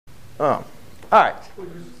All right.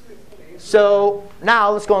 So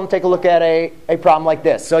now let's go and take a look at a problem like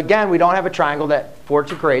this. So again, we don't have a triangle for it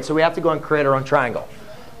to create, so we have to go and create our own triangle.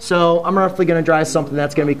 So I'm roughly going to draw something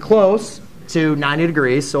that's going to be close to 90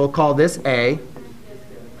 degrees. So we'll call this A.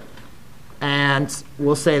 And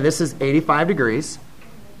we'll say this is 85 degrees.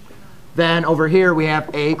 Then over here we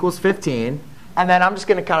have A equals 15. And then I'm just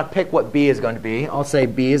going to kind of pick what B is going to be. I'll say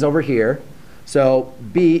B is over here. So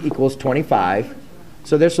B equals 25.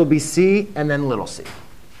 So this will be C and then little c.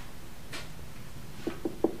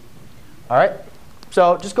 All right?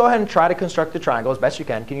 So just go ahead and try to construct the triangle as best you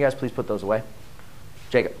can. Can you guys please put those away?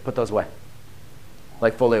 Jacob, put those away.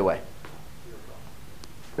 Like fully away.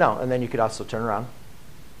 No, and then you could also turn around.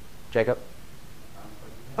 Jacob?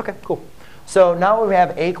 OK, cool. So now we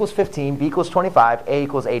have A equals 15, B equals 25, A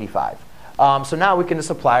equals 85. So now we can just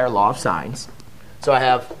apply our law of sines. So I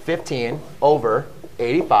have 15 over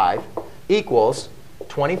 85 equals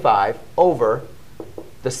 25 over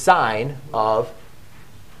the sine of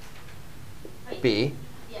B.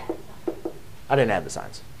 I didn't add the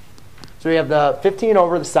sines. So we have the 15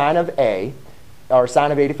 over the sine of A, or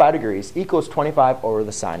sine of 85 degrees, equals 25 over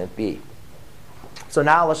the sine of B. So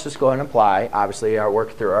now let's just go ahead and apply, obviously, our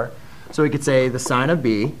work through our. So we could say the sine of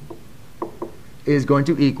B is going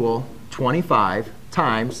to equal 25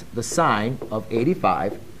 times the sine of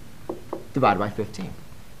 85 divided by 15.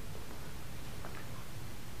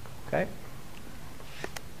 Okay?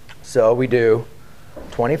 So we do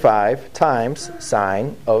 25 times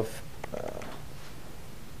sine of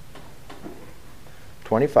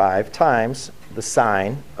 25 times the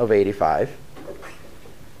sine of 85.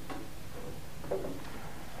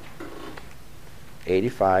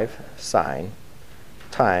 85 sine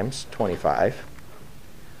times 25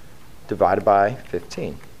 divided by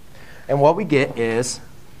 15. And what we get is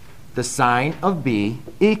the sine of B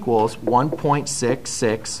equals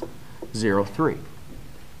 1.6603.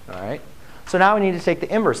 All right? So now we need to take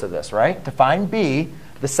the inverse of this, right? To find B,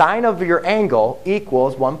 the sine of your angle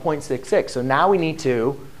equals 1.66. So now we need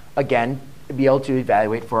to, again, be able to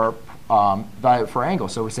evaluate for angle.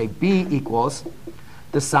 So we say B equals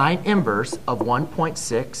the sine inverse of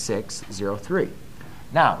 1.6603.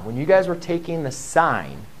 Now, when you guys were taking the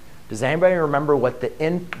sine, does anybody remember what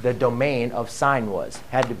the domain of sine was?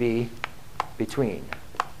 Had to be between.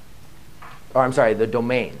 Or I'm sorry, the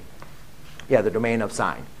domain. Yeah, the domain of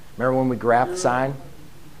sine. Remember when we graphed sine?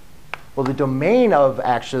 Well, the domain of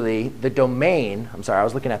I'm sorry, I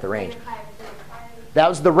was looking at the range. That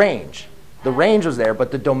was the range. The range was there,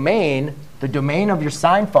 but the domain of your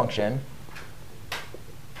sine function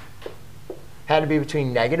had to be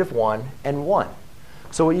between -1 and 1.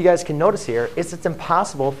 So what you guys can notice here is it's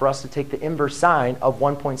impossible for us to take the inverse sine of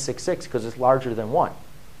 1.66 because it's larger than 1.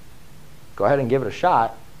 Go ahead and give it a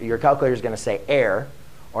shot. Your calculator is going to say error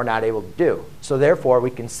or not able to do. So therefore, we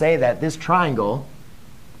can say that this triangle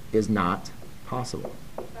is not possible.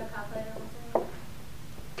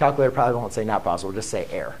 Calculator probably won't say not possible. Just say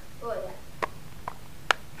error. Oh,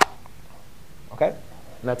 yeah. OK? And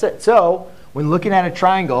that's it. So when looking at a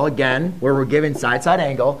triangle, again, where we're given side-side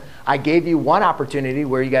angle, I gave you one opportunity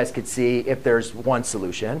where you guys could see if there's one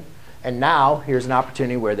solution. And now here's an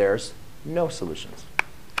opportunity where there's no solutions.